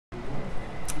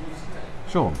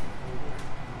Sure.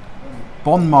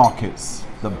 Bond markets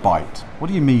that bite. What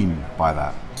do you mean by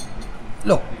that?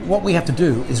 Look, what we have to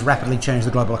do is rapidly change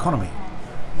the global economy.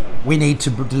 We need to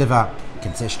deliver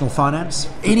concessional finance.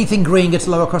 Anything green gets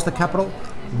lower cost of capital.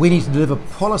 We need to deliver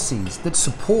policies that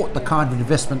support the kind of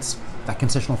investments that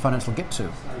concessional finance will get to.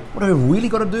 What do we really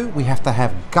got to do? We have to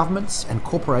have governments and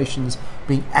corporations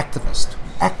being activist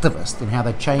in how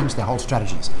they change their whole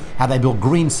strategies, how they build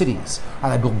green cities, how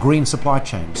they build green supply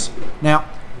chains. Now,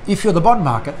 if you're the bond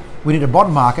market, we need a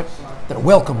bond market that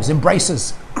welcomes,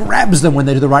 embraces, grabs them when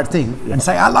they do the right thing and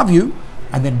say, I love you,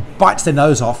 and then bites their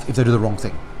nose off if they do the wrong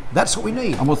thing. That's what we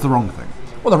need. And what's the wrong thing?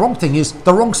 Well, the wrong thing is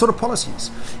the wrong sort of policies.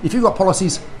 If you've got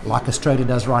policies like Australia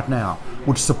does right now,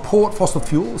 which support fossil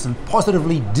fuels and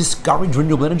positively discourage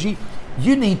renewable energy,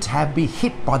 you need to be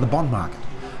hit by the bond market.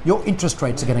 Your interest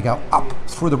rates are going to go up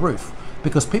through the roof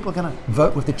because people are going to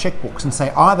vote with their checkbooks and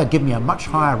say, either give me a much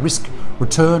higher risk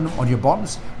return on your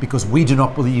bonds because we do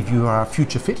not believe you are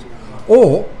future fit,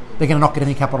 or they're going to not get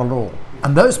any capital at all.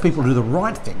 And those people do the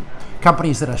right thing.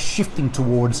 Companies that are shifting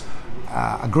towards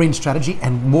a green strategy,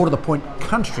 and more to the point,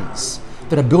 countries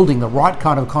that are building the right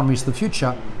kind of economies for the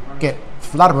future get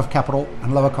flooded with capital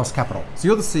and lower cost capital. So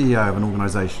you're the CEO of an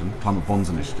organisation, Climate Bonds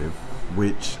Initiative,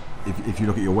 which, if you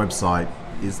look at your website,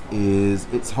 is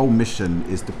its whole mission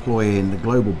is deploying the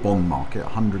global bond market,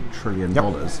 $100 trillion,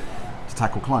 to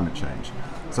tackle climate change.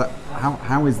 So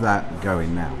how is that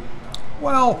going now?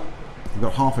 Well, you've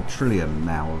got $500 billion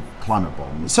now of climate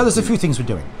bonds. So there's a few things we're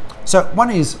doing. So one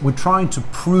is we're trying to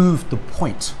prove the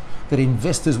point that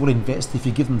investors will invest if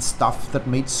you give them stuff that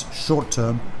meets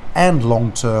short-term and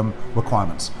long-term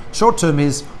requirements. Short-term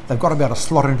is they've got to be able to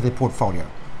slot it into their portfolio.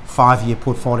 5-year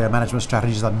portfolio management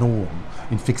strategies are norm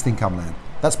in fixed income land.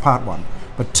 That's part one.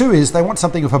 But two is they want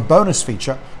something with a bonus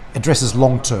feature addresses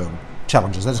long-term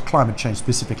challenges. That is climate change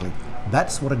specifically.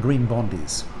 That's what a green bond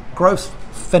is. Growth,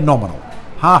 phenomenal.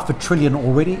 $500 billion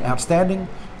already outstanding,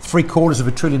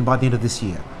 $750 billion by the end of this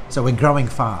year. So we're growing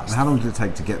fast. And how long did it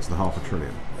take to get to the $500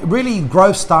 billion? Really,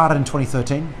 growth started in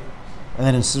 2013, and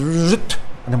then and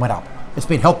then went up. It's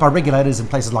been helped by regulators in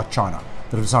places like China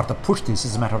that have decided to push this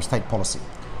as a matter of state policy.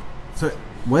 So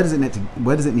where does it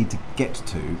need to get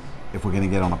to if we're going to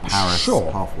get on a Paris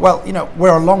pathway? Well,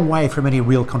 we're a long way from any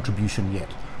real contribution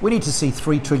yet. We need to see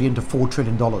 $3 trillion to $4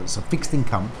 trillion of fixed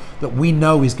income that we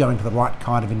know is going to the right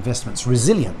kind of investments,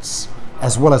 resilience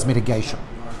as well as mitigation.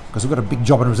 Because we've got a big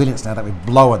job in resilience now that we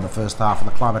blow in the first half of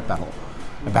the climate battle.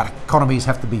 About economies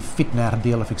have to be fit now to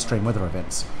deal with extreme weather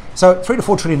events. So 3 to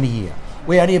 4 trillion a year.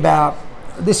 We're only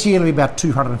this year it'll be about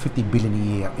 250 billion a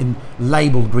year in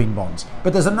labelled green bonds.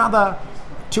 But there's another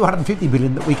 250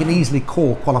 billion that we can easily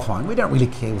call qualifying. We don't really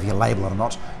care if you label it or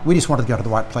not. We just want to go to the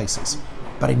right places.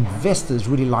 But investors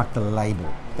really like the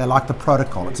label. They like the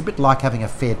protocol. It's a bit like having a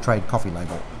fair trade coffee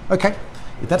label. Okay.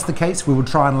 If that's the case, we will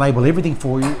try and label everything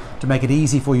for you to make it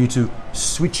easy for you to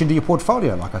switch into your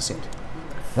portfolio, like I said.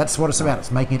 That's what it's about. It's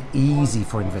making it easy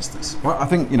for investors. Well, I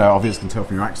think, obviously you can tell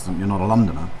from your accent you're not a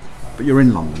Londoner, but you're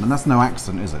in London, and that's no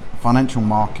accident, is it? Financial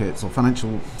markets or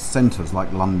financial centres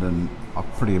like London are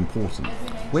pretty important.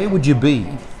 Where would you be?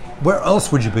 Where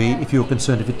else would you be if you were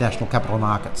concerned with international capital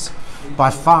markets? By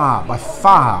far,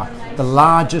 the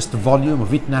largest volume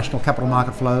of international capital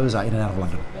market flows are in and out of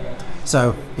London.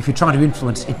 So if you're trying to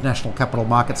influence international capital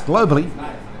markets globally,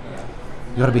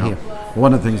 you've got to be here.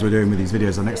 One of the things we're doing with these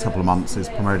videos the next couple of months is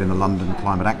promoting the London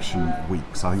Climate Action Week.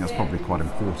 So I think that's probably quite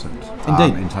important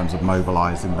in terms of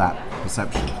mobilising that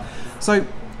perception. So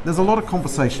there's a lot of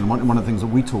conversation. One of the things that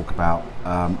we talk about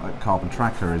at Carbon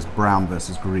Tracker is brown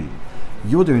versus green.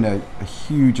 You're doing a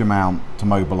huge amount to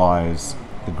mobilise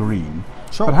the green.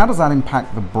 Sure. But how does that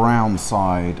impact the brown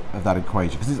side of that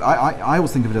equation? Because I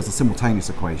always think of it as a simultaneous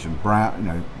equation.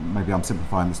 Brown, maybe I'm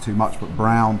simplifying this too much, but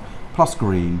brown plus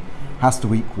green has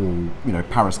to equal,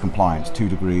 Paris compliance, 2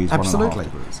 degrees, Absolutely.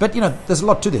 1.5 degrees. But, there's a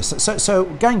lot to this. So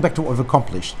going back to what we've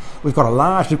accomplished, we've got a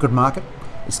large liquid market.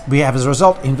 We have, as a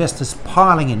result, investors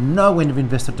piling in, no end of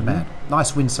investor demand.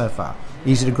 Nice win so far,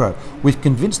 easy to grow. We've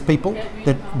convinced people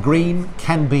that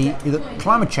that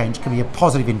climate change can be a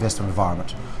positive investment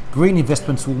environment. Green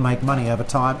investments will make money over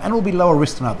time and will be lower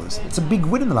risk than others. It's a big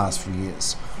win in the last few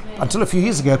years. Until a few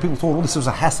years ago, people thought, this was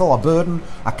a hassle, a burden,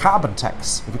 a carbon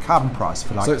tax, a carbon price,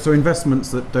 if you like. So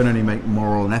investments that don't only make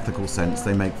moral and ethical sense,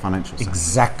 they make financial sense.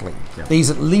 Exactly. Yeah. These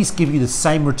at least give you the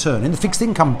same return. In the fixed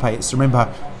income space,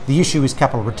 remember, the issue is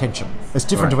capital retention. It's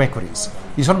different to equities.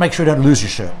 You just want to make sure you don't lose your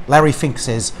shirt. Larry Fink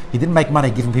says he didn't make money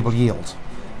giving people yield.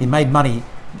 He made money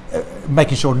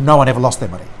making sure no one ever lost their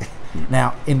money.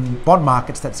 Now, in bond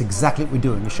markets, that's exactly what we're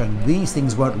doing. We're showing these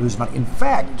things won't lose money. In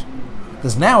fact,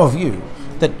 there's now a view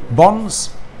that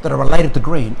bonds that are related to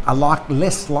green are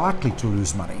less likely to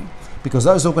lose money because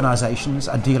those organisations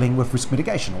are dealing with risk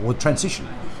mitigation or transition.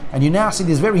 And you now see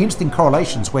there's very interesting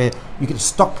correlations where you get a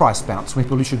stock price bounce when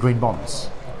people issue green bonds,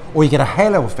 or you get a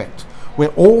halo effect where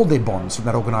all their bonds from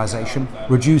that organisation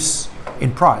reduce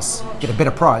in price, get a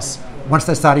better price, once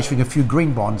they start issuing a few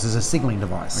green bonds as a signalling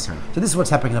device. Okay. So this is what's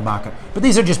happening in the market. But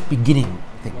these are just beginning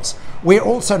things. We're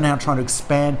also now trying to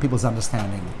expand people's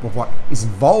understanding of what is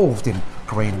involved in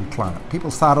green and climate. People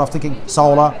started off thinking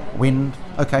solar, wind,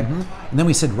 okay. And then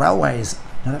we said railways.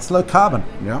 Now that's low carbon.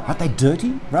 Yeah. Aren't they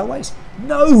dirty, railways?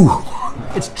 No!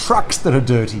 It's trucks that are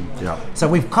dirty. Yeah. So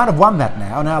we've kind of won that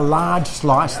now, and our large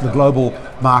slice of the global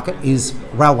market is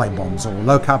railway bonds or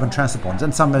low carbon transit bonds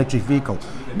and some electric vehicle.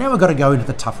 Now we've got to go into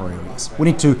the tougher areas. We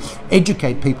need to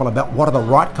educate people about what are the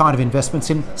right kind of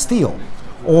investments in steel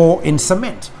or in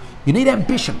cement. You need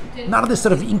ambition, none of this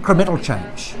sort of incremental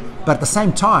change. But at the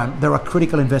same time, there are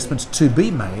critical investments to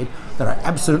be made that are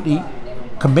absolutely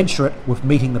commensurate with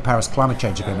meeting the Paris Climate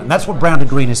Change Agreement. And that's what brown to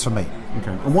green is for me.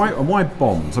 Okay. And why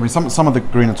bonds? I mean, some of the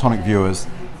Green Atomic viewers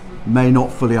may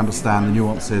not fully understand the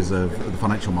nuances of the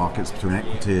financial markets between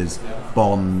equities,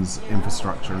 bonds,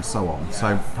 infrastructure, and so on.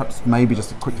 So perhaps maybe just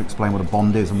to quickly explain what a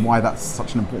bond is and why that's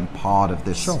such an important part of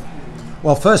this. Sure.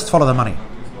 Well, first, follow the money.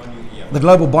 The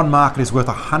global bond market is worth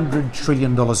 $100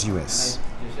 trillion US.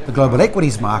 The global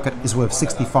equities market is worth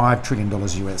 $65 trillion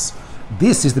US.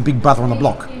 This is the big brother on the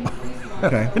block.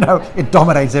 Okay. It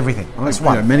dominates everything. That's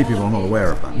one. Many people are not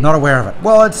aware of that. Not aware of it.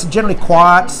 Well, it's generally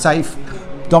quiet, safe,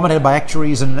 dominated by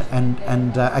actuaries and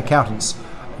accountants,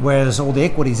 whereas all the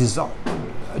equities is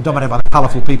dominated by the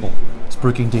colourful people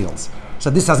spruiking deals. So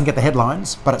this doesn't get the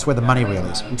headlines, but it's where the money really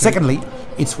is. Okay. Secondly,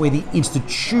 it's where the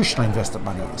institutional investment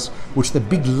money is, which are the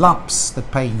big lumps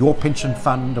that pay your pension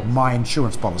fund or my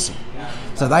insurance policy.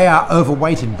 So they are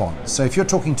overweight in bonds. So if you're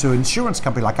talking to an insurance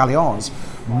company like Allianz,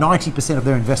 90% of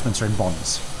their investments are in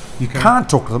bonds. You can't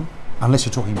talk to them unless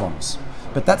you're talking bonds.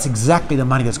 But that's exactly the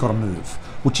money that's got to move,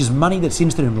 which is money that's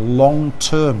interested in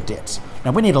long-term debt.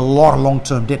 Now, we need a lot of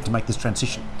long-term debt to make this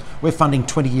transition. We're funding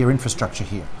 20-year infrastructure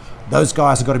here. Those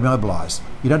guys have got to be mobilised.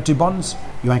 You don't do bonds,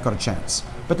 you ain't got a chance.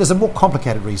 But there's a more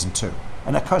complicated reason too.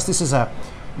 And of course, this is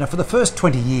for the first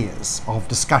 20 years of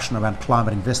discussion around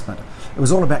climate investment, it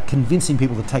was all about convincing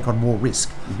people to take on more risk.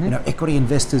 Mm-hmm. Equity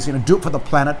investors, do it for the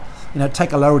planet,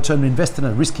 take a low return, invest in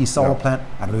a risky solar plant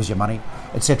and lose your money,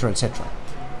 etc., etc.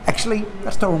 Actually,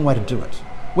 that's the wrong way to do it.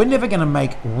 We're never going to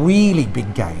make really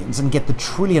big gains and get the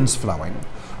trillions flowing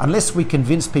unless we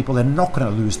convince people they're not going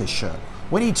to lose their shirt.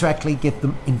 We need to actually get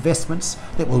them investments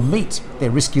that will meet their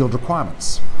risk yield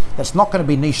requirements. That's not going to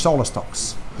be niche solar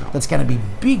stocks. That's going to be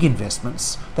big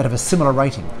investments that have a similar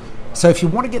rating. So if you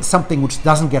want to get something which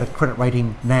doesn't get a credit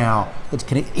rating now, that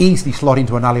can easily slot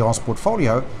into an Allianz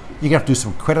portfolio, you're going to have to do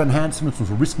some credit enhancements,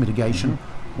 some risk mitigation,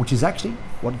 which is actually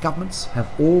what governments have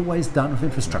always done with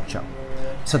infrastructure.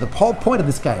 So the whole point of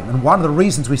this game, and one of the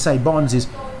reasons we say bonds, is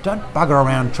don't bugger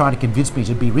around trying to convince me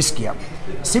to be riskier.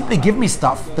 Simply give me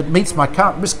stuff that meets my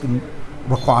current risk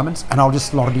requirements and I'll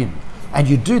just slot it in. And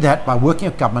you do that by working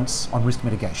with governments on risk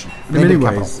mitigation. In many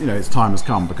ways, its time has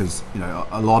come because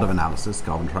a lot of analysis,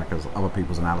 carbon trackers, other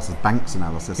people's analysis, banks'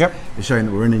 analysis, is showing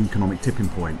that we're in an economic tipping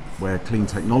point where clean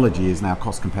technology is now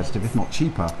cost competitive, if not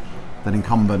cheaper, than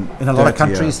incumbent. In a lot of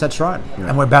countries, that's right.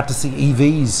 And we're about to see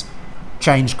EVs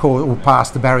change course or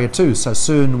pass the barrier too. So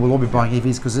soon we'll all be buying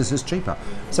EVs because this is cheaper.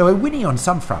 So we're winning on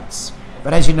some fronts,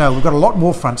 but as you know, we've got a lot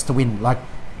more fronts to win. Like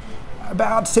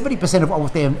about 70% of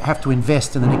what they have to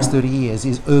invest in the next 30 years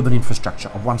is urban infrastructure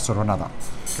of one sort or another.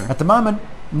 Okay. At the moment,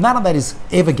 none of that is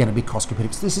ever going to be cost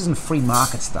competitive. This isn't free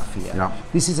market stuff here. Yeah.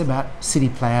 This is about city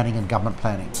planning and government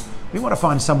planning. We want to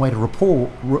find some way to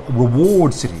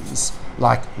reward cities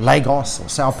like Lagos or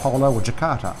Sao Paulo or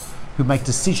Jakarta who make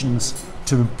decisions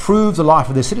to improve the life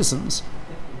of their citizens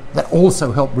that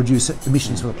also help reduce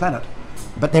emissions for the planet.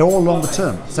 But they're all longer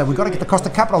term. So we've got to get the cost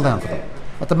of capital down for them.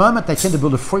 At the moment, they tend to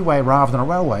build a freeway rather than a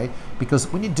railway because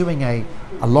when you're doing a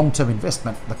long-term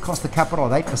investment, the cost of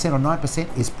capital at 8% or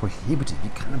 9% is prohibitive.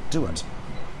 You can't do it.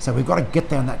 So we've got to get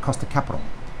down that cost of capital.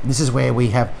 And this is where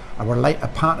we have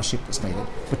a partnership that's needed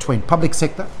between public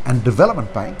sector and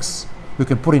development banks who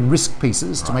can put in risk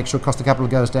pieces to make sure cost of capital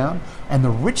goes down, and the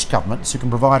rich governments who can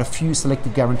provide a few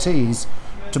selected guarantees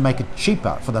to make it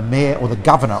cheaper for the mayor or the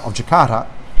governor of Jakarta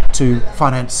to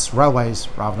finance railways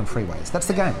rather than freeways. That's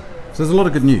the game. So there's a lot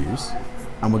of good news,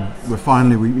 and we're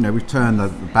finally, we've turned the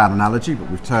bad analogy,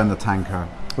 but we've turned the tanker.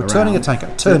 We're turning a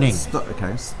tanker. Turning.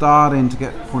 Starting to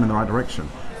get pointed in the right direction.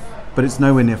 But it's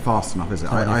nowhere near fast enough, is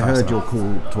it? I heard enough. your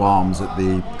call to arms at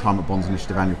the Climate Bonds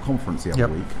Initiative annual conference the other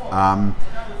week.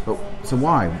 So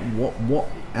why? What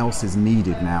else is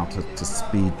needed now to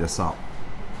speed this up?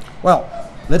 Well,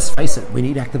 let's face it, we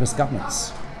need activist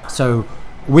governments. So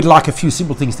we'd like a few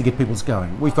simple things to get people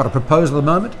going. We've got a proposal at the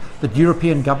moment that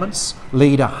European governments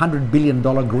lead a $100 billion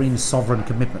green sovereign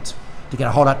commitment to get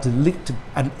a whole lot to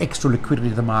add extra liquidity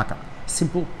to the market.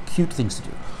 Simple, cute things to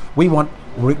do. We want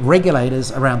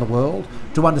regulators around the world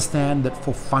to understand that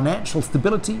for financial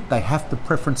stability, they have to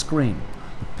preference green.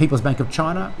 The People's Bank of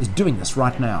China is doing this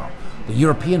right now. The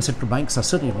European central banks are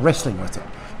certainly wrestling with it.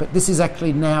 But this is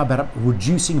actually now about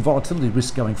reducing volatility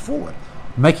risk going forward,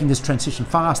 making this transition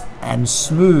fast and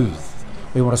smooth.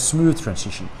 We want a smooth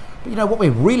transition. But what we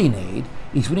really need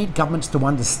is we need governments to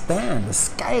understand the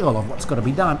scale of what's got to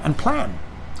be done and plan.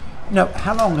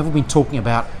 How long have we been talking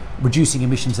about reducing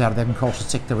emissions out of the agricultural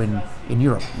sector in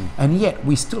Europe? And yet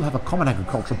we still have a common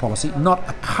agricultural policy, not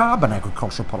a carbon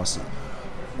agricultural policy.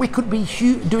 We could be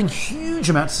doing huge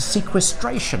amounts of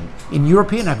sequestration in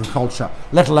European agriculture,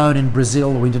 let alone in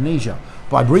Brazil or Indonesia,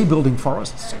 by rebuilding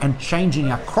forests and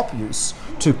changing our crop use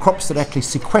to crops that actually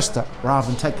sequester rather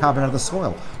than take carbon out of the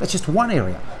soil. That's just one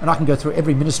area. And I can go through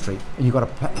every ministry, and you've got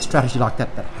a strategy like that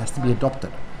has to be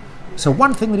adopted. So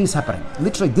one thing that is happening,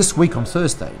 literally this week on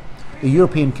Thursday, the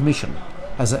European Commission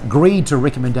has agreed to a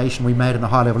recommendation we made in a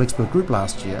high-level expert group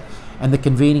last year, and they're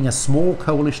convening a small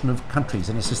coalition of countries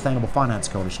in a sustainable finance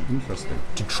coalition. Interesting.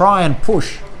 To try and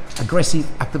push aggressive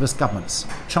activist governments.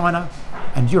 China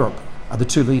and Europe are the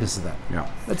two leaders of that. Yeah.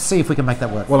 Let's see if we can make that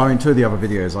work. Well, two of the other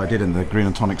videos I did in the Green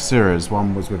and Tonic series,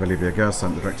 one was with Olivier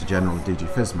Gersant, the Director General of DG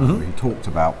FISMA, where he talked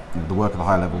about the work of the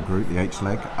high-level group, the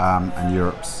H-Leg, and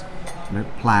Europe's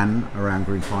plan around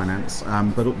green finance.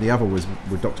 But the other was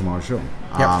with Dr. Ma Zhong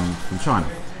from China.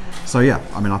 So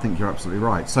I think you're absolutely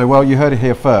right. So you heard it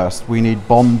here first. We need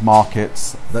bond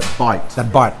markets that bite.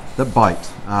 That bite.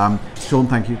 Sean,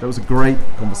 thank you. That was a great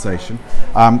conversation.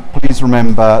 Please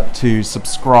remember to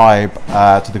subscribe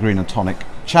to the Green and Tonic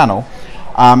channel.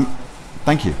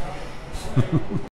 Thank you.